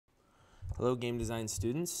Hello game design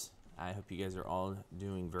students. I hope you guys are all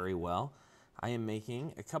doing very well. I am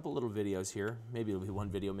making a couple little videos here, maybe it'll be one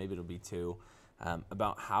video, maybe it'll be two,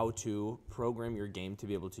 about how to program your game to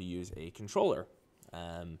be able to use a controller.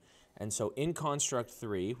 And so in Construct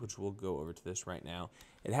 3, which we'll go over to this right now,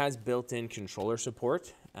 it has built-in controller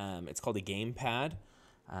support. It's called a Gamepad,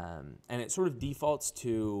 and it sort of defaults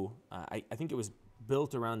to, I think it was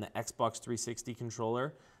built around the Xbox 360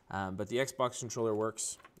 controller, but the Xbox controller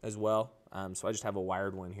works as well. So I just have a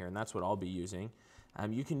wired one here, and that's what I'll be using.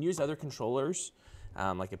 You can use other controllers,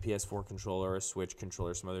 like a PS4 controller, a Switch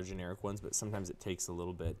controller, some other generic ones, but sometimes it takes a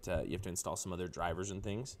little bit. You have to install some other drivers and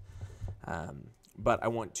things. But I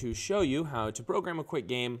want to show you how to program a quick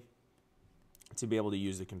game to be able to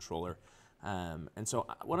use the controller. And so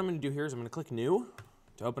what I'm going to do here is I'm going to click New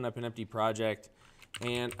to open up an empty project,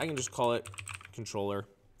 and I can just call it Controller.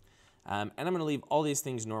 And I'm going to leave all these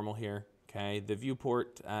things normal here. Okay, the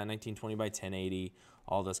viewport 1920 by 1080,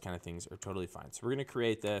 all those kind of things are totally fine. So we're going to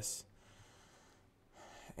create this,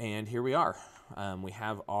 and here we are. We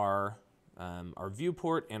have our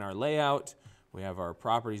viewport and our layout. We have our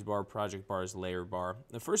properties bar, project bars, layer bar.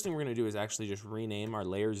 The first thing we're going to do is actually just rename our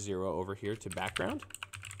layer 0 over here to background.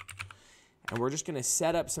 And we're just going to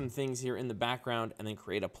set up some things here in the background and then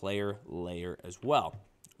create a player layer as well.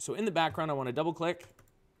 So in the background, I want to double click,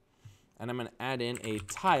 and I'm going to add in a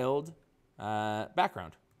tiled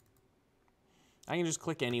background. I can just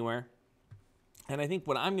click anywhere. And I think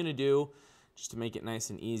what I'm going to do, just to make it nice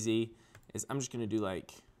and easy, is I'm just going to do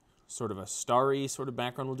like sort of a starry sort of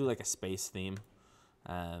background. We'll do like a space theme.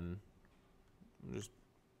 Just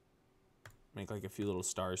make like a few little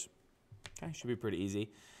stars. Okay, should be pretty easy.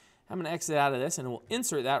 I'm going to exit out of this, and we'll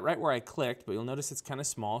insert that right where I clicked, but you'll notice it's kind of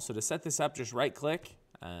small. So to set this up, just right click,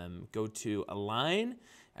 go to Align,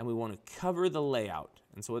 and we want to cover the layout.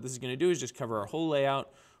 And so what this is going to do is just cover our whole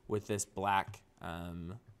layout with this black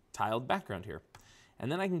tiled background here.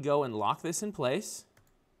 And then I can go and lock this in place.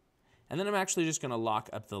 And then I'm actually just going to lock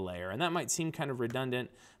up the layer. And that might seem kind of redundant,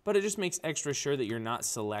 but it just makes extra sure that you're not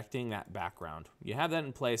selecting that background. You have that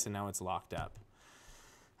in place, and now it's locked up.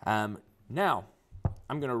 Now,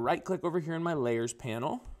 I'm going to right click over here in my layers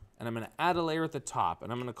panel, and I'm going to add a layer at the top,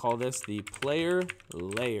 and I'm going to call this the player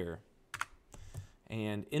layer.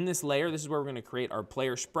 And in this layer, this is where we're going to create our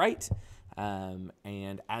player sprite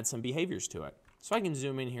and add some behaviors to it. So I can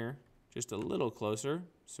zoom in here just a little closer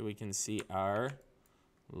so we can see our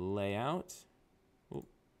layout. Oh,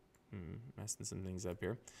 messing some things up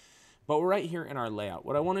here. But we're right here in our layout.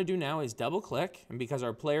 What I want to do now is double click, and because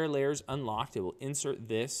our player layer is unlocked, it will insert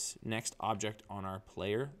this next object on our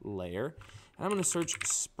player layer. And I'm going to search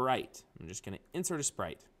sprite. I'm just going to insert a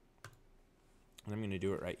sprite. And I'm going to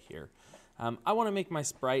do it right here. I want to make my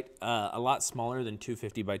sprite a lot smaller than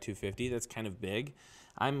 250 by 250. That's kind of big.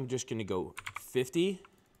 I'm just going to go 50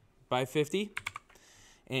 by 50.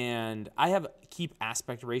 And I have keep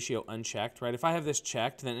aspect ratio unchecked, right? If I have this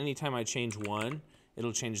checked, then anytime I change one,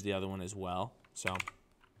 it'll change the other one as well. So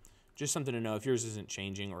just something to know if yours isn't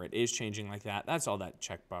changing or it is changing like that. That's all that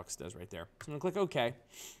checkbox does right there. So I'm going to click OK.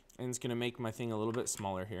 And it's going to make my thing a little bit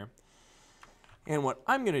smaller here. And what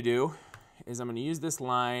I'm going to do is I'm going to use this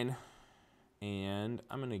line, and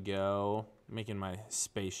I'm going to go, making my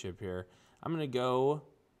spaceship here, I'm going to go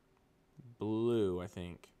blue, I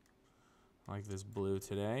think. I like this blue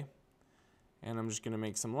today. And I'm just going to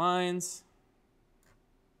make some lines.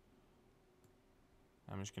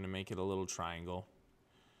 I'm just going to make it a little triangle.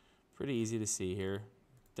 Pretty easy to see here.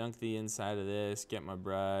 Dunk the inside of this, get my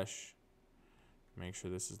brush. Make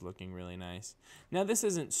sure this is looking really nice. Now this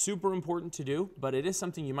isn't super important to do, but it is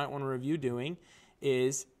something you might want to review doing,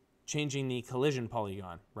 is changing the collision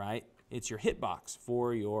polygon, right? It's your hitbox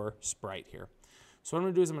for your sprite here. So what I'm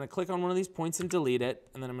going to do is I'm going to click on one of these points and delete it,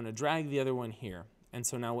 and then I'm going to drag the other one here. And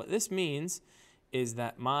so now what this means is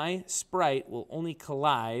that my sprite will only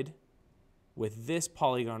collide with this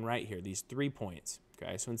polygon right here, these 3 points.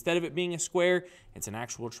 Okay, so instead of it being a square, it's an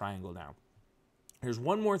actual triangle now. Here's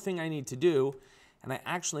one more thing I need to do, and I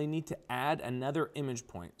actually need to add another image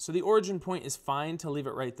point. So the origin point is fine to leave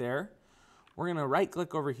it right there. We're going to right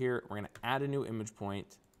click over here, we're going to add a new image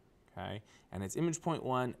point, okay, and it's image point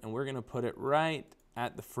 1, and we're going to put it right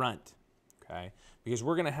at the front, okay, because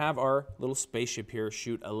we're going to have our little spaceship here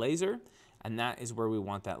shoot a laser, and that is where we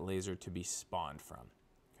want that laser to be spawned from,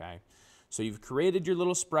 okay. So you've created your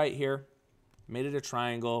little sprite here, made it a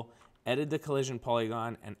triangle, edited the collision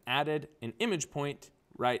polygon, and added an image point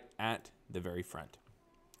right at the very front.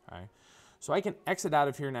 Okay. So I can exit out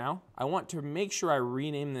of here now. I want to make sure I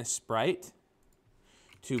rename this sprite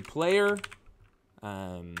to player.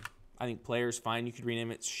 I think player's fine. You could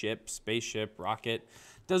rename it ship, spaceship, rocket.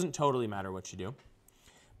 Doesn't totally matter what you do.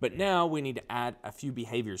 But now we need to add a few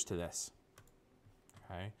behaviors to this.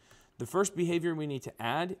 Okay. The first behavior we need to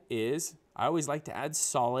add is, I always like to add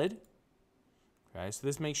solid. Okay, so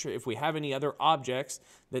this makes sure if we have any other objects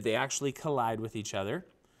that they actually collide with each other.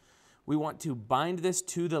 We want to bind this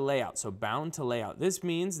to the layout, so bound to layout. This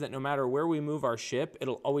means that no matter where we move our ship,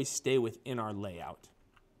 it'll always stay within our layout.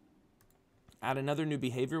 Add another new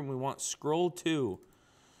behavior, and we want scroll to.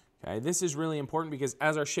 Okay, this is really important because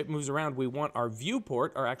as our ship moves around, we want our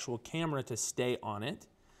viewport, our actual camera, to stay on it.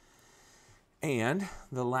 And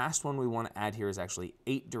the last one we want to add here is actually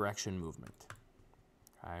 8 direction movement.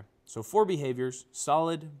 Okay, so 4 behaviors: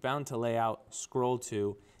 solid, bound to layout, scroll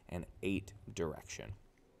to, and 8 direction.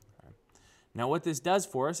 Okay. Now what this does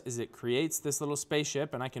for us is it creates this little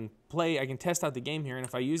spaceship, and I can test out the game here, and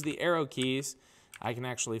if I use the arrow keys, I can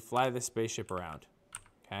actually fly the spaceship around.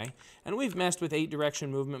 Okay, and we've messed with 8 direction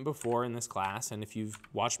movement before in this class, and if you've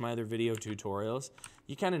watched my other video tutorials,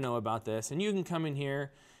 you kind of know about this. And you can come in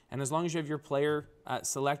here, and as long as you have your player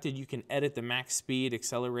selected, you can edit the max speed,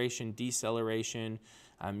 acceleration, deceleration.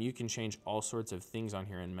 You can change all sorts of things on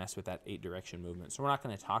here and mess with that 8 direction movement. So we're not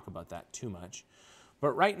going to talk about that too much.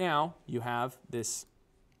 But right now, you have this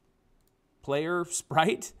player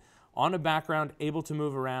sprite on a background, able to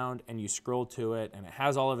move around, and you scroll to it, and it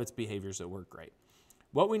has all of its behaviors that work great.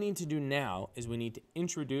 What we need to do now is we need to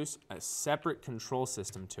introduce a separate control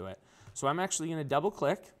system to it. So I'm actually going to double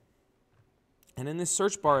click, and in this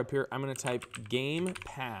search bar up here, I'm going to type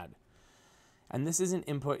Gamepad. And this is an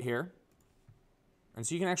input here. And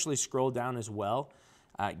so you can actually scroll down as well.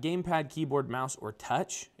 Gamepad, keyboard, mouse, or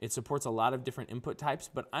touch. It supports a lot of different input types,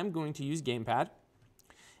 but I'm going to use Gamepad.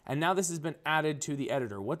 And now this has been added to the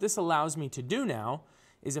editor. What this allows me to do now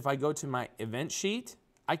is if I go to my event sheet,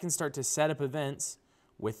 I can start to set up events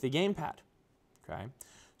with the Gamepad. Okay.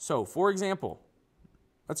 So for example,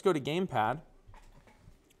 let's go to Gamepad,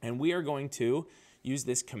 and we are going to use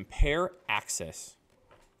this compare axis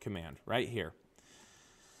command right here.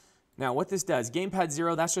 Now what this does, Gamepad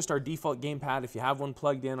 0, that's just our default gamepad. If you have one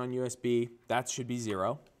plugged in on USB, that should be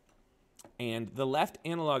 0. And the left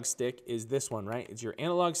analog stick is this one, right? It's your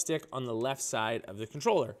analog stick on the left side of the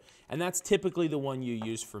controller. And that's typically the one you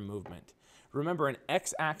use for movement. Remember, an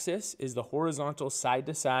x-axis is the horizontal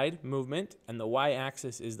side-to-side movement, and the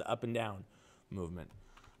y-axis is the up and down movement.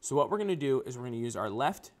 So what we're going to do is we're going to use our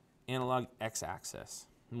left analog x-axis.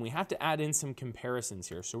 And we have to add in some comparisons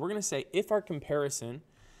here. So we're going to say if our comparison,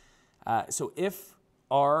 if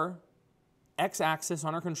our x-axis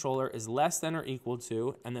on our controller is less than or equal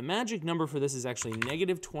to, and the magic number for this is actually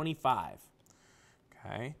 -25.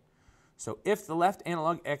 Okay, so if the left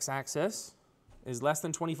analog x-axis is less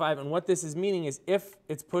than 25, and what this is meaning is if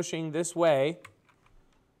it's pushing this way,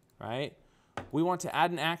 right, we want to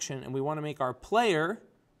add an action, and we want to make our player,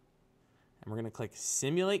 and we're going to click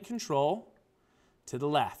Simulate Control to the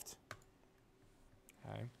left.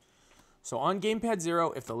 Okay. So on Gamepad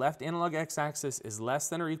 0, if the left analog x-axis is less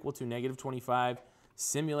than or equal to -25,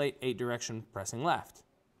 simulate 8 direction pressing left.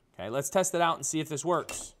 Okay, let's test it out and see if this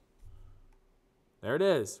works. There it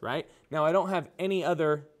is, right? Now I don't have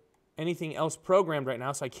anything else programmed right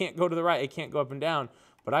now, so I can't go to the right, I can't go up and down,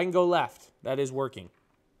 but I can go left. That is working.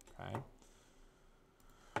 Okay.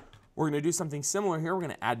 We're going to do something similar here. We're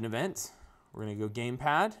going to add an event. We're going to go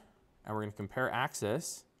Gamepad, and we're going to compare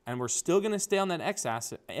axis. And we're still going to stay on that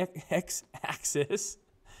x-axis,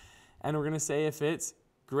 and we're going to say if it's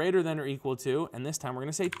greater than or equal to, and this time we're going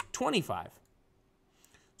to say 25.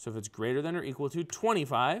 So if it's greater than or equal to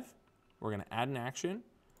 25, we're going to add an action,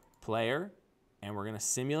 player, and we're going to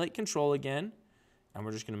simulate control again, and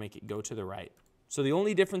we're just going to make it go to the right. So the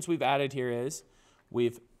only difference we've added here is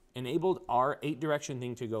we've enabled our 8 direction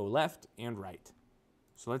thing to go left and right.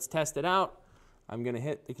 So let's test it out. I'm going to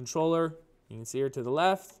hit the controller. You can see her to the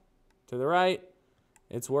left, to the right.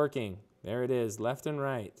 It's working. There it is, left and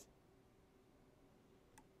right.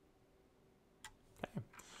 Okay.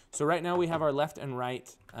 So right now we have our left and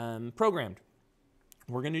right programmed.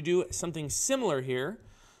 We're going to do something similar here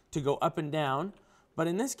to go up and down, but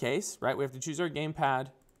in this case, right, we have to choose our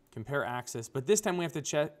gamepad, compare axis, but this time we have to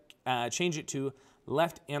change it to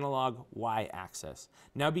left analog Y axis.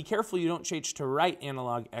 Now be careful you don't change to right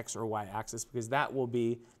analog X or Y axis, because that will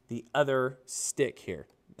be the other stick here.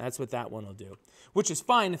 That's what that one will do, which is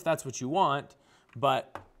fine if that's what you want,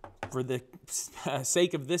 but for the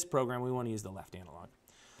sake of this program, we want to use the left analog.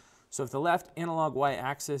 So if the left analog Y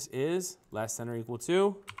axis is less than or equal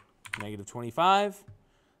to -25,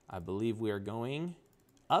 I believe we are going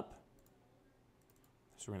up.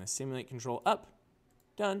 So we're going to simulate control up.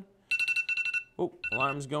 Done. Oh,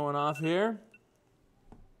 alarm's going off here.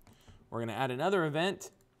 We're going to add another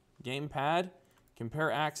event, Gamepad,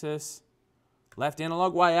 compare axis, left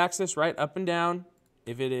analog y-axis, right, up and down.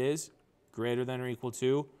 If it is greater than or equal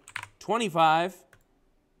to 25,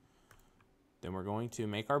 then we're going to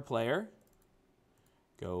make our player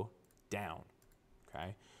go down,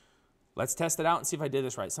 okay? Let's test it out and see if I did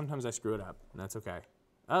this right. Sometimes I screw it up, and that's okay.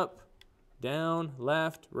 Up, down,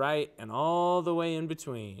 left, right, and all the way in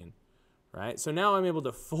between, right? So now I'm able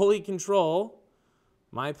to fully control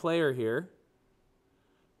my player here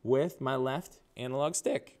with my left analog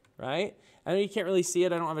stick, right? I know you can't really see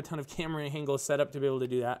it. I don't have a ton of camera angles set up to be able to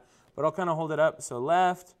do that, but I'll kind of hold it up. So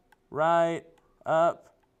left, right,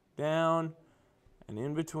 up, down, and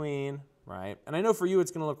in between, right? And I know for you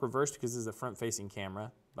it's going to look reversed because this is a front-facing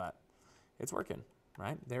camera, but it's working,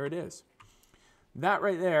 right? There it is. That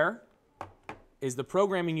right there is the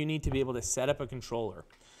programming you need to be able to set up a controller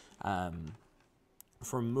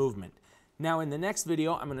for movement. Now in the next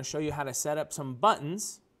video, I'm going to show you how to set up some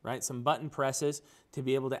buttons, right? Some button presses to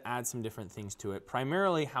be able to add some different things to it.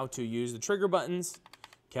 Primarily how to use the trigger buttons,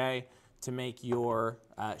 okay, to make your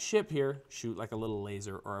ship here shoot like a little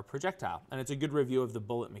laser or a projectile. And it's a good review of the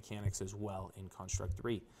bullet mechanics as well in Construct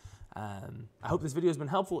 3. I hope this video has been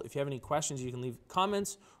helpful. If you have any questions, you can leave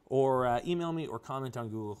comments or email me or comment on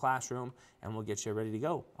Google Classroom, and we'll get you ready to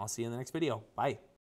go. I'll see you in the next video. Bye.